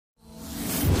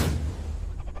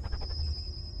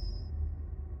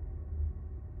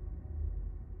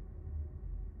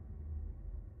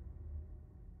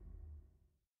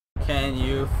Can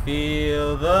you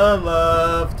feel the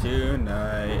love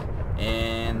tonight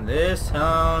in this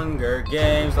Hunger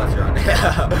Games? Let's run.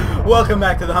 Welcome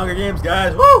back to the Hunger Games,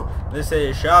 guys. Woo! This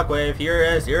is Shockwave here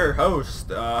as your host.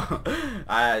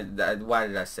 Why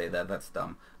did I say that? That's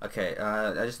dumb. Okay,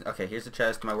 okay, here's the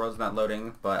chest. My world's not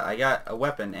loading, but I got a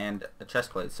weapon and a chest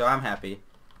plate, so I'm happy.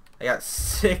 I got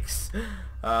 6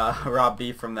 raw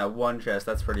beef from that one chest.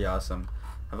 That's pretty awesome.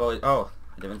 Oh,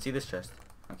 I didn't see this chest.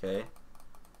 Okay.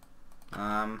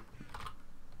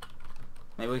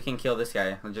 Maybe we can kill this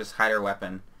guy and just hide our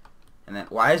weapon. And then,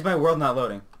 why is my world not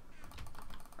loading?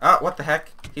 Oh, what the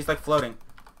heck? He's like floating.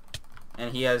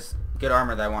 And he has good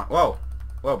armor that I want. Whoa.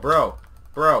 Whoa, bro.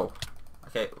 Bro.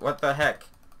 Okay, what the heck?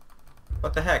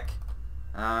 What the heck?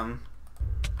 Come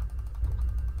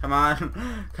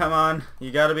on. Come on.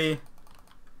 You gotta be...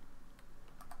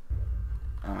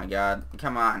 Oh my god.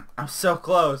 Come on. I'm so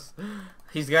close.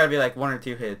 He's gotta be like 1 or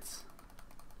 2 hits.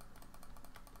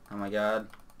 Oh my god.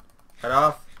 Cut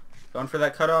off. Going for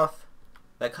that cutoff.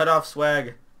 That cutoff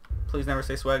swag. Please never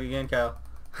say swag again, Kyle.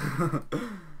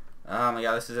 Oh my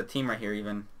god, this is a team right here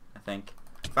even, I think.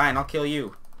 Fine, I'll kill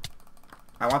you.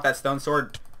 I want that stone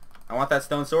sword. I want that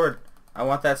stone sword. I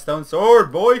want that stone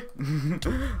sword, boy.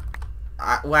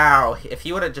 Wow, if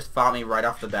he would have just fought me right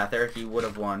off the bat there, he would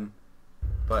have won.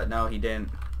 But no, he didn't.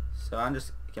 So I'm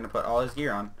just going to put all his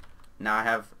gear on. Now I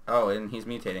have... Oh, and he's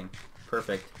mutating.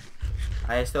 Perfect.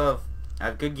 I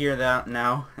have good gear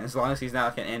now. As long as he's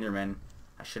not like an Enderman,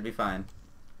 I should be fine.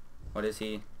 What is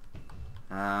he?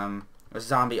 A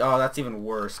zombie. Oh, that's even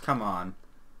worse. Come on.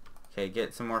 Okay,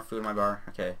 get some more food in my bar.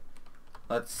 Okay.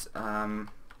 Let's,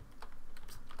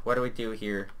 what do we do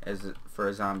here for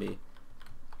a zombie?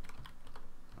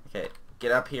 Okay,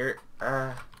 get up here.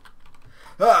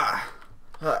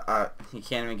 He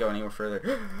can't even go anywhere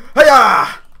further.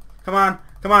 Hiya! Come on,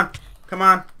 come on, come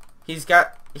on. He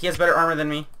has better armor than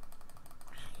me.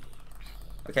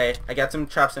 Okay, I got some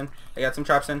chops in.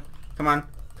 Come on,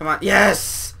 come on.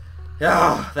 Yes!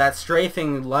 Oh, that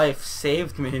strafing life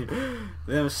saved me.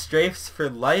 Them strafes for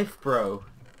life, bro.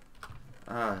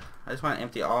 I just want to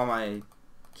empty all my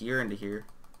gear into here.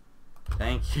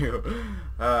 Thank you.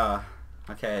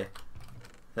 Okay.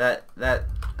 That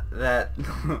that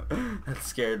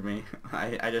scared me.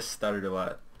 I just stuttered a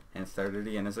lot. And stuttered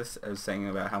again as I was saying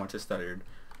about how much I stuttered.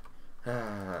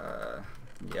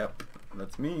 Yep,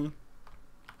 that's me.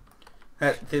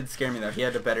 That did scare me though. He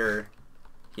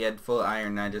had full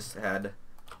iron and I just had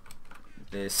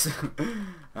this.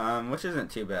 Which isn't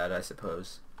too bad, I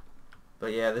suppose.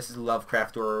 But yeah, this is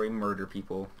Lovecraft where we murder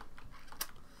people.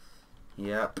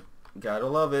 Yep, gotta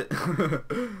love it.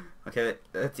 Okay,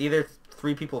 that's either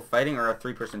 3 people fighting or a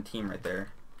 3-person team right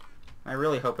there. I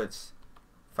really hope it's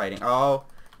fighting. Oh,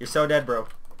 you're so dead, bro.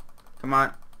 Come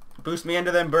on, boost me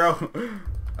into them, bro.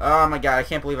 Oh my god, I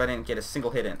can't believe I didn't get a single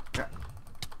hit in.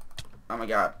 Oh my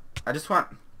god, I just want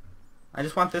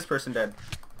this person dead.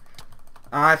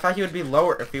 I thought he would be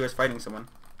lower if he was fighting someone.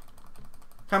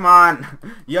 Come on,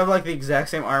 you have like the exact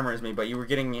same armor as me, but you were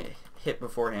getting hit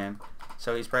beforehand,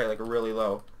 so he's probably like really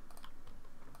low.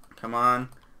 Come on.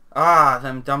 Ah,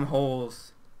 them dumb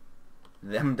holes.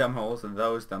 Them dumb holes and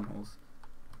those dumb holes.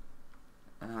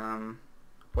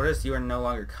 What does "you are no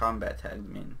longer combat tagged"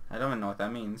 mean? I don't even know what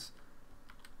that means.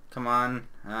 Come on.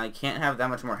 I can't have that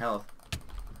much more health.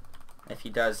 If he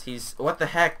does, he's... What the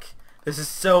heck? This is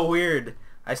so weird.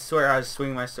 I swear I was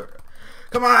swinging my sword.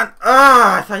 Come on!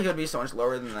 Ah! I thought he would be so much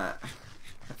lower than that.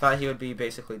 I thought he would be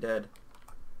basically dead.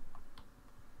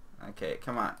 Okay,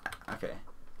 come on. Okay.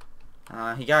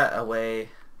 He got away,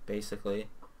 basically.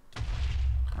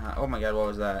 Oh my god, what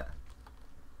was that?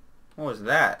 What was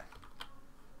that?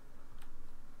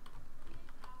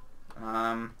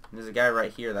 There's a guy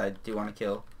right here that I do want to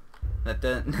kill. That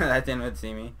didn't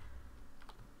see me.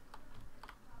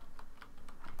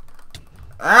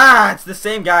 Ah, it's the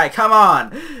same guy. Come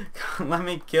on. Let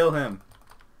me kill him.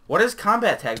 What does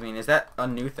combat tag mean? Is that a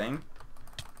new thing?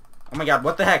 Oh my god,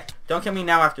 what the heck? Don't kill me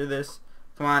now after this.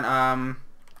 Come on,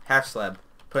 half slab.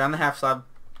 Put on the half slab.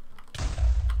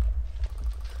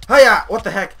 Hiya! What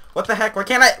the heck? What the heck? Why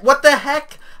can't I? What the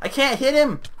heck? I can't hit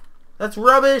him. That's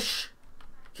rubbish.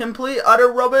 Complete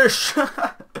utter rubbish.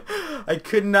 I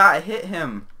could not hit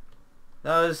him.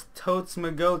 That was totes my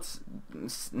goats,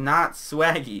 not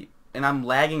swaggy. And I'm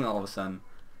lagging all of a sudden.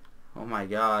 Oh my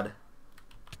god.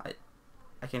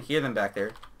 I can hear them back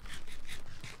there.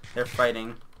 They're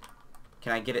fighting.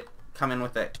 Can I get it? Come in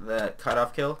with the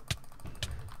cutoff kill?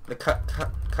 The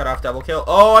cutoff double kill.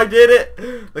 Oh, I did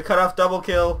it! The cutoff double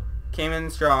kill came in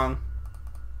strong.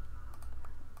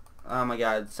 Oh my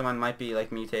god, someone might be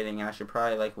like mutating and I should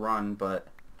probably like run, but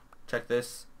check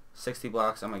this. 60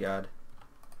 blocks. Oh my god.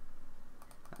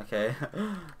 Okay.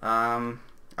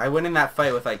 I win in that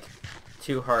fight with like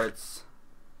 2 hearts.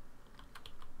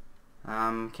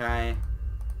 Can I...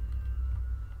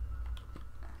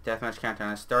 Deathmatch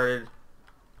countdown has started.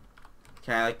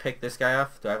 Can I like pick this guy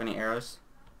off? Do I have any arrows?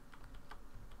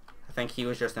 I think he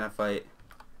was just in a fight.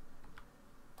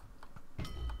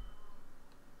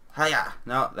 Hiya!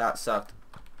 No, that sucked.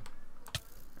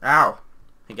 Ow!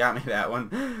 He got me that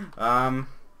one.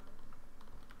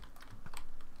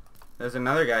 There's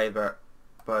another guy, but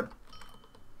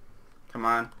come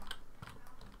on.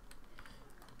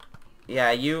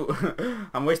 Yeah, you.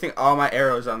 I'm wasting all my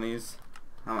arrows on these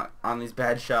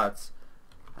bad shots.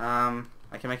 I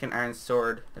can make an iron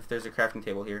sword if there's a crafting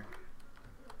table here.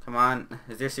 Come on.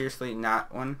 Is there seriously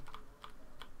not one?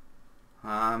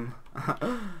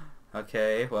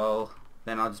 Okay, well,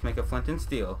 then I'll just make a flint and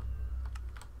steel.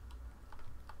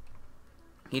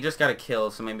 He just got a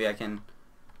kill, so maybe I can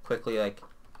quickly, like...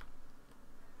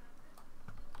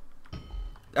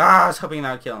 Ah, I was hoping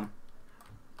that would kill him.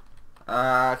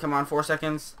 Come on, 4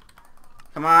 seconds.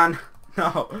 Come on.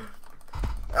 No.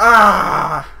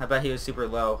 Ah! I bet he was super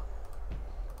low.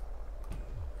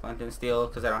 Flint and steel,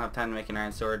 because I don't have time to make an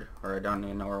iron sword, or I don't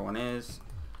even know where one is.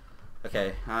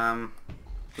 Okay,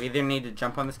 we either need to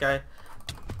jump on this guy.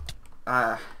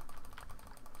 Come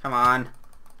on.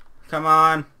 Come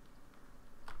on.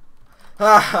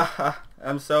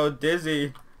 I'm so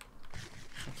dizzy.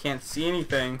 I can't see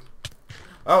anything.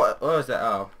 Oh, what was that?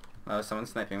 Oh,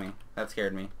 someone's sniping me. That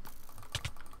scared me.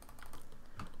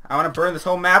 I want to burn this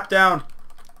whole map down.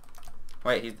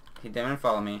 Wait, he didn't even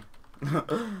follow me.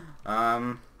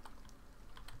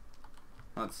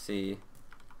 Let's see.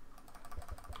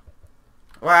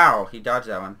 Wow, he dodged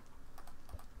that one.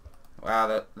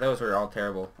 Wow, those were all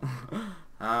terrible.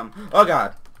 Oh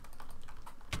god.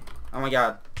 Oh my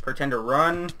god. Pretend to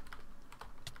run.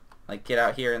 Like, get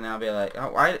out here and then I'll be like,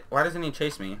 oh, why doesn't he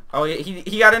chase me? Oh,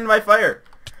 he got into my fire.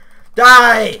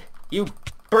 Die! You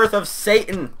birth of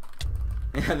Satan!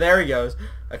 There he goes.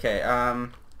 Okay,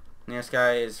 nearest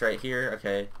guy is right here.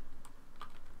 Okay.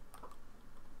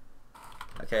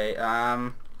 Okay,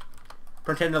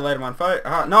 pretend to light him on fire.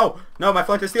 No! No, my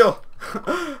flint is steel!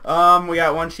 We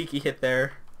got one cheeky hit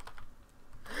there.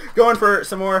 Going for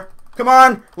some more. Come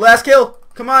on! Last kill!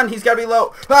 Come on, he's gotta be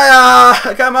low.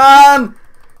 Hiya! Come on!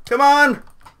 Come on!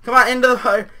 Come on, into the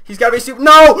fire. He's gotta be super.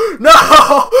 No!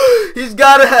 No! He's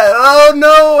gotta have. Oh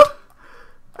no!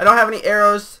 I don't have any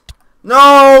arrows.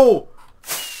 No!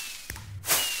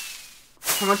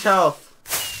 How much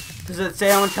health? Does it say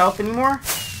how much health anymore?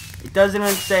 It doesn't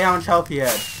even say how much health he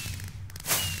had.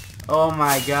 Oh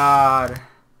my god.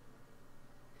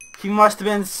 He must have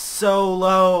been so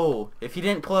low. If he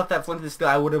didn't pull up that flint and steel,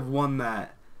 I would have won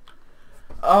that.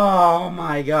 Oh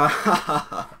my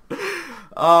god.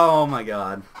 Oh my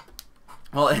god.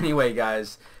 Well, anyway,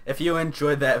 guys, if you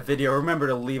enjoyed that video, remember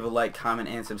to leave a like, comment,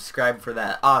 and subscribe for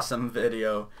that awesome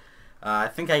video. I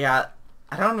think I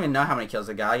don't even know how many kills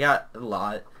I got. I got a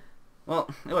lot. Well,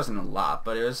 it wasn't a lot,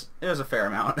 but it was a fair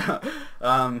amount.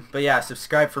 But yeah,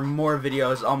 subscribe for more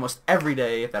videos almost every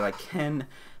day that I can,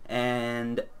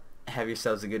 and have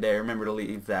yourselves a good day. Remember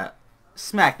to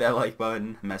smack that like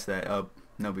button, mess that up,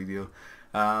 no big deal.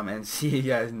 And see you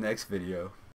guys next video.